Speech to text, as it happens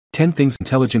10 things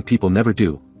intelligent people never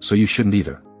do, so you shouldn't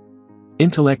either.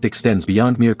 Intellect extends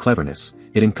beyond mere cleverness,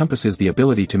 it encompasses the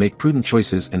ability to make prudent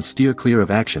choices and steer clear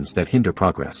of actions that hinder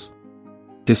progress.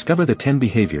 Discover the 10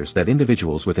 behaviors that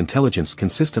individuals with intelligence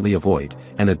consistently avoid,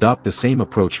 and adopt the same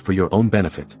approach for your own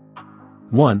benefit.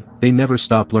 1. They never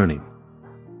stop learning.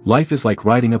 Life is like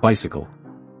riding a bicycle.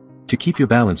 To keep your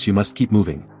balance you must keep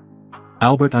moving.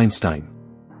 Albert Einstein.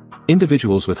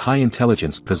 Individuals with high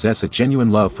intelligence possess a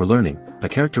genuine love for learning, a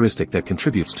characteristic that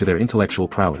contributes to their intellectual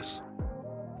prowess.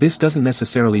 This doesn't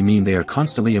necessarily mean they are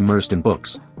constantly immersed in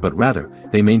books, but rather,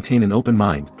 they maintain an open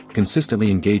mind,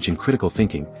 consistently engage in critical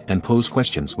thinking, and pose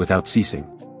questions without ceasing.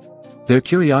 Their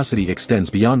curiosity extends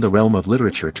beyond the realm of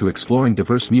literature to exploring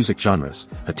diverse music genres,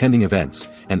 attending events,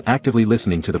 and actively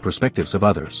listening to the perspectives of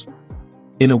others.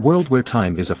 In a world where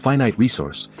time is a finite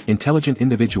resource, intelligent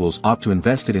individuals opt to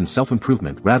invest it in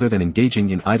self-improvement rather than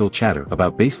engaging in idle chatter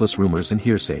about baseless rumors and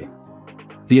hearsay.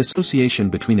 The association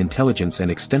between intelligence and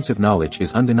extensive knowledge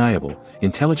is undeniable.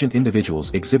 Intelligent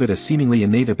individuals exhibit a seemingly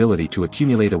innate ability to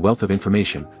accumulate a wealth of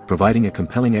information, providing a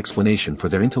compelling explanation for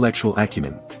their intellectual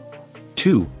acumen.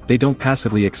 2. They don't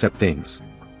passively accept things.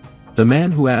 The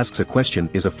man who asks a question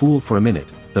is a fool for a minute,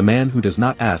 the man who does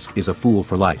not ask is a fool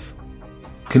for life.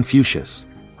 Confucius.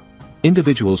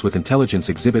 Individuals with intelligence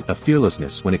exhibit a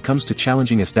fearlessness when it comes to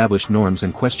challenging established norms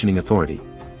and questioning authority.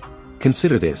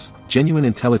 Consider this: genuine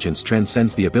intelligence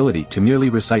transcends the ability to merely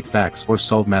recite facts or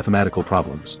solve mathematical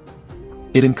problems.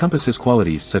 It encompasses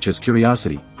qualities such as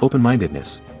curiosity,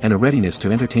 open-mindedness, and a readiness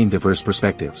to entertain diverse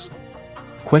perspectives.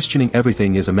 Questioning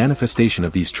everything is a manifestation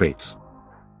of these traits.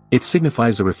 It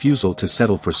signifies a refusal to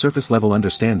settle for surface-level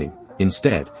understanding.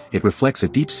 Instead, it reflects a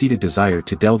deep-seated desire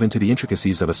to delve into the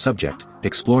intricacies of a subject,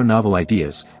 explore novel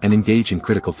ideas, and engage in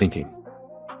critical thinking.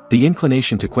 The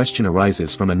inclination to question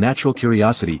arises from a natural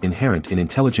curiosity inherent in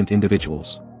intelligent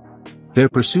individuals. Their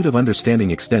pursuit of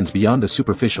understanding extends beyond the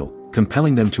superficial,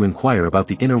 compelling them to inquire about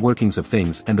the inner workings of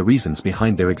things and the reasons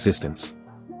behind their existence.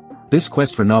 This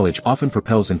quest for knowledge often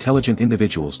propels intelligent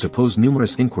individuals to pose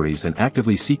numerous inquiries and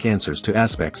actively seek answers to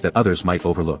aspects that others might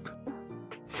overlook.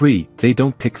 3. They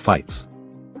don't pick fights.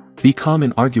 Be calm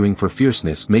in arguing, for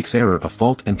fierceness makes error a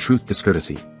fault and truth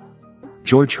discourtesy.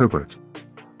 George Herbert.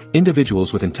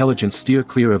 Individuals with intelligence steer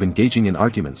clear of engaging in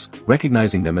arguments,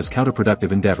 recognizing them as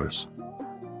counterproductive endeavors.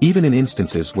 Even in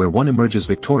instances where one emerges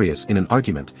victorious in an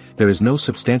argument, there is no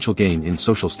substantial gain in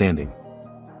social standing.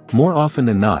 More often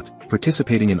than not,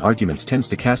 participating in arguments tends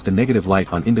to cast a negative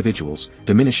light on individuals,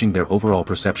 diminishing their overall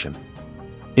perception.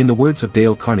 In the words of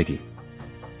Dale Carnegie,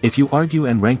 "If you argue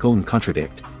and rankle and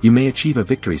contradict, you may achieve a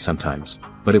victory sometimes,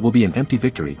 but it will be an empty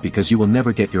victory because you will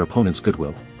never get your opponent's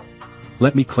goodwill."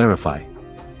 Let me clarify.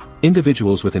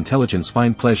 Individuals with intelligence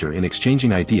find pleasure in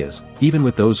exchanging ideas, even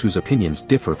with those whose opinions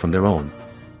differ from their own.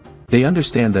 They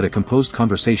understand that a composed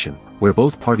conversation, where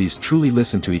both parties truly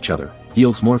listen to each other,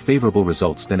 yields more favorable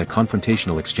results than a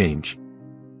confrontational exchange.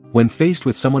 When faced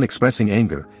with someone expressing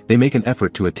anger, they make an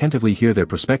effort to attentively hear their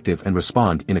perspective and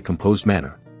respond in a composed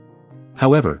manner.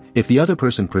 However, if the other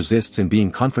person persists in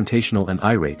being confrontational and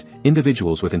irate,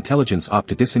 individuals with intelligence opt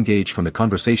to disengage from the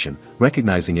conversation,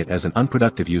 recognizing it as an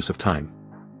unproductive use of time.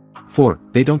 4.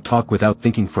 They don't talk without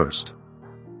thinking first.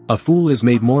 A fool is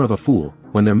made more of a fool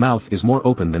when their mouth is more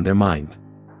open than their mind.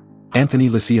 Anthony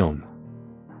Lencioni.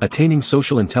 Attaining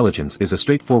social intelligence is a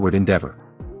straightforward endeavor.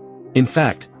 In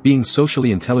fact, being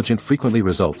socially intelligent frequently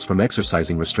results from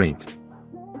exercising restraint.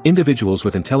 Individuals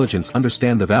with intelligence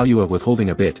understand the value of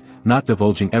withholding a bit, not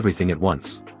divulging everything at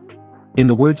once. In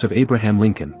the words of Abraham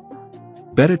Lincoln,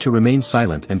 "Better to remain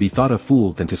silent and be thought a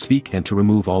fool than to speak and to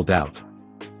remove all doubt."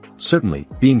 Certainly,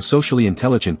 being socially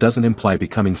intelligent doesn't imply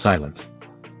becoming silent.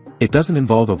 It doesn't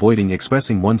involve avoiding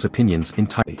expressing one's opinions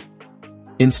entirely.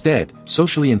 Instead,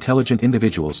 socially intelligent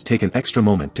individuals take an extra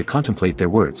moment to contemplate their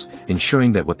words,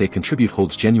 ensuring that what they contribute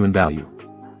holds genuine value.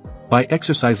 By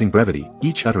exercising brevity,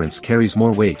 each utterance carries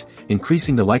more weight,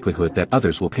 increasing the likelihood that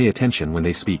others will pay attention when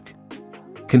they speak.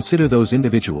 Consider those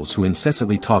individuals who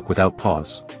incessantly talk without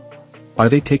pause. Are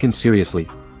they taken seriously?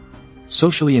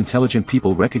 Socially intelligent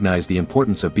people recognize the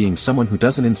importance of being someone who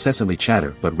doesn't incessantly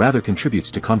chatter but rather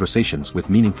contributes to conversations with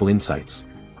meaningful insights.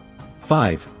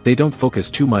 5. They don't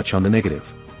focus too much on the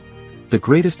negative. The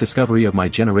greatest discovery of my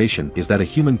generation is that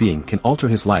a human being can alter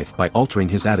his life by altering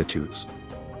his attitudes.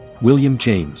 William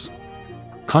James.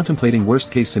 Contemplating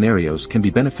worst-case scenarios can be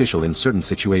beneficial in certain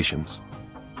situations.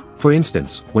 For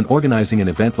instance, when organizing an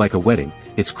event like a wedding,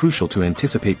 it's crucial to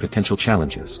anticipate potential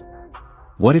challenges.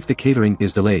 What if the catering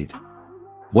is delayed?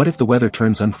 What if the weather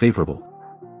turns unfavorable?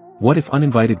 What if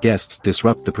uninvited guests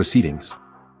disrupt the proceedings?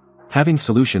 Having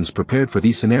solutions prepared for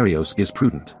these scenarios is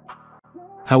prudent.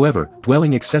 However,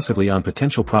 dwelling excessively on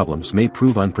potential problems may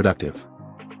prove unproductive.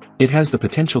 It has the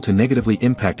potential to negatively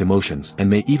impact emotions and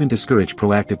may even discourage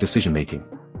proactive decision-making.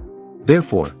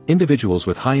 Therefore, individuals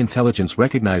with high intelligence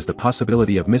recognize the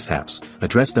possibility of mishaps,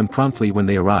 address them promptly when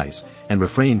they arise, and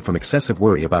refrain from excessive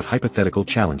worry about hypothetical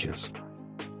challenges.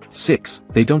 6.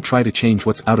 They don't try to change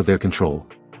what's out of their control.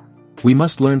 We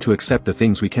must learn to accept the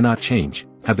things we cannot change,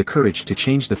 have the courage to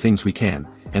change the things we can,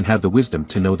 and have the wisdom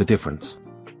to know the difference.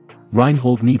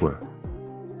 Reinhold Niebuhr.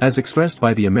 As expressed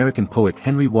by the American poet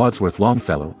Henry Wadsworth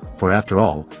Longfellow, for after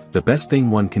all, the best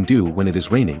thing one can do when it is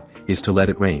raining, is to let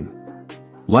it rain.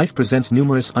 Life presents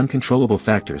numerous uncontrollable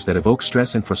factors that evoke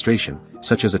stress and frustration,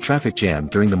 such as a traffic jam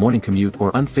during the morning commute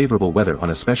or unfavorable weather on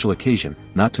a special occasion,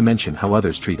 not to mention how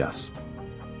others treat us.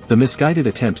 The misguided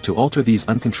attempt to alter these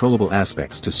uncontrollable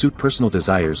aspects to suit personal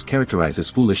desires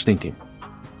characterizes foolish thinking.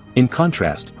 In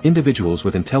contrast, individuals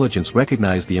with intelligence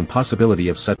recognize the impossibility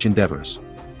of such endeavors.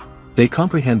 They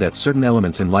comprehend that certain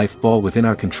elements in life fall within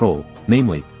our control,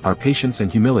 namely, our patience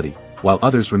and humility, while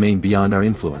others remain beyond our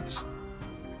influence.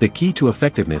 The key to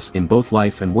effectiveness in both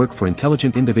life and work for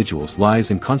intelligent individuals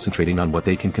lies in concentrating on what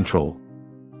they can control.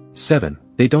 7.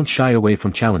 They don't shy away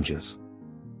from challenges.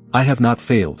 I have not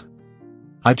failed.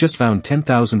 I've just found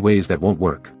 10,000 ways that won't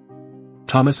work.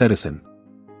 Thomas Edison.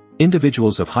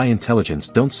 Individuals of high intelligence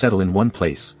don't settle in one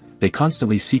place, they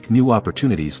constantly seek new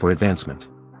opportunities for advancement.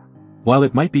 While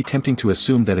it might be tempting to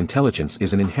assume that intelligence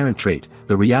is an inherent trait,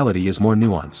 the reality is more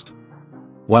nuanced.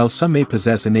 While some may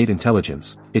possess innate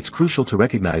intelligence, it's crucial to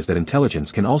recognize that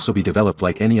intelligence can also be developed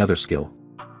like any other skill.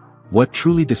 What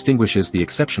truly distinguishes the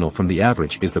exceptional from the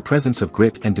average is the presence of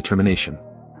grit and determination.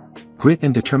 Grit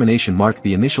and determination mark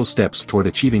the initial steps toward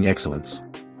achieving excellence.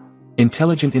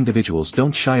 Intelligent individuals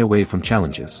don't shy away from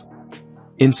challenges.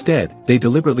 Instead, they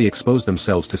deliberately expose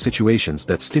themselves to situations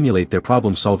that stimulate their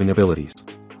problem-solving abilities.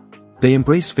 They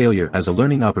embrace failure as a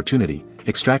learning opportunity,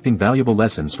 extracting valuable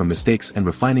lessons from mistakes and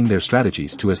refining their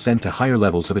strategies to ascend to higher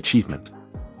levels of achievement.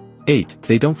 8.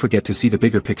 They don't forget to see the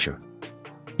bigger picture.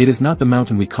 It is not the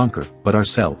mountain we conquer, but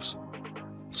ourselves.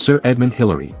 Sir Edmund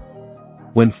Hillary.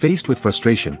 When faced with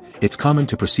frustration, it's common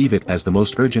to perceive it as the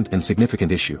most urgent and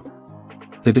significant issue.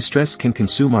 The distress can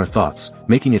consume our thoughts,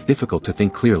 making it difficult to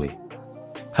think clearly.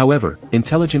 However,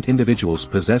 intelligent individuals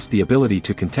possess the ability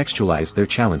to contextualize their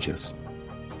challenges.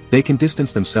 They can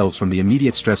distance themselves from the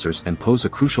immediate stressors and pose a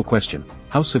crucial question: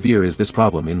 how severe is this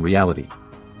problem in reality?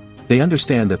 They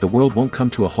understand that the world won't come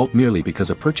to a halt merely because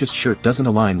a purchased shirt doesn't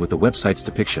align with the website's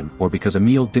depiction or because a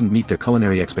meal didn't meet their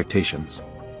culinary expectations.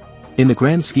 In the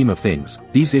grand scheme of things,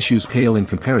 these issues pale in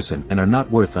comparison and are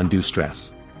not worth undue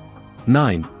stress.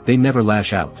 9. They never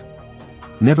lash out.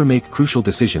 Never make crucial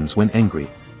decisions when angry.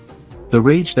 The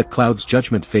rage that clouds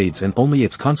judgment fades and only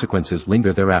its consequences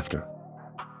linger thereafter.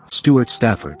 Stuart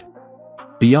Stafford.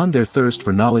 Beyond their thirst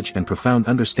for knowledge and profound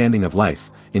understanding of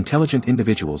life, intelligent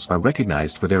individuals are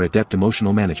recognized for their adept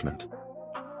emotional management.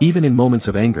 Even in moments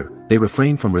of anger, they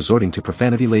refrain from resorting to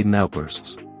profanity-laden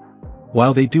outbursts.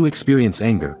 While they do experience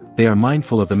anger, they are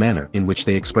mindful of the manner in which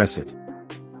they express it.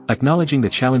 Acknowledging the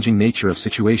challenging nature of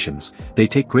situations, they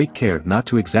take great care not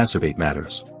to exacerbate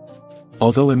matters.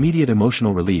 Although immediate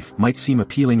emotional relief might seem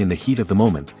appealing in the heat of the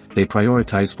moment, they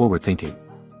prioritize forward thinking.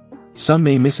 Some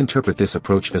may misinterpret this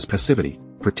approach as passivity,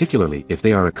 particularly if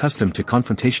they are accustomed to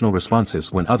confrontational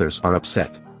responses when others are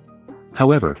upset.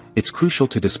 However, it's crucial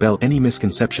to dispel any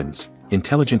misconceptions.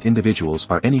 Intelligent individuals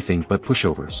are anything but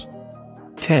pushovers.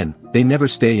 10. They never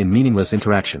stay in meaningless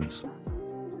interactions.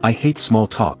 I hate small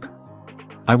talk.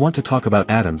 I want to talk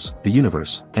about atoms, the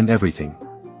universe, and everything.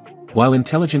 While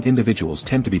intelligent individuals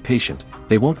tend to be patient,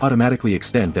 they won't automatically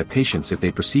extend that patience if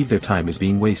they perceive their time is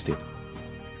being wasted.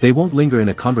 They won't linger in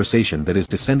a conversation that is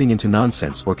descending into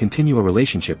nonsense or continue a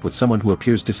relationship with someone who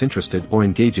appears disinterested or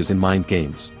engages in mind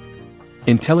games.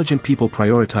 Intelligent people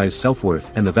prioritize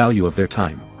self-worth and the value of their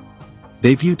time.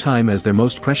 They view time as their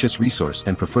most precious resource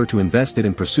and prefer to invest it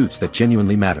in pursuits that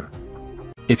genuinely matter.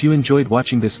 If you enjoyed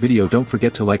watching this video, don't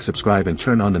forget to like, subscribe and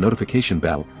turn on the notification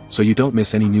bell, so you don't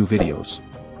miss any new videos.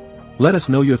 Let us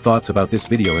know your thoughts about this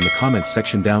video in the comments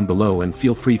section down below and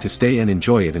feel free to stay and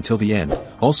enjoy it until the end.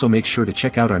 Also make sure to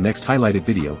check out our next highlighted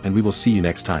video and we will see you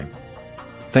next time.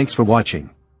 Thanks for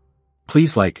watching.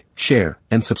 Please like, share,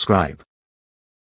 and subscribe.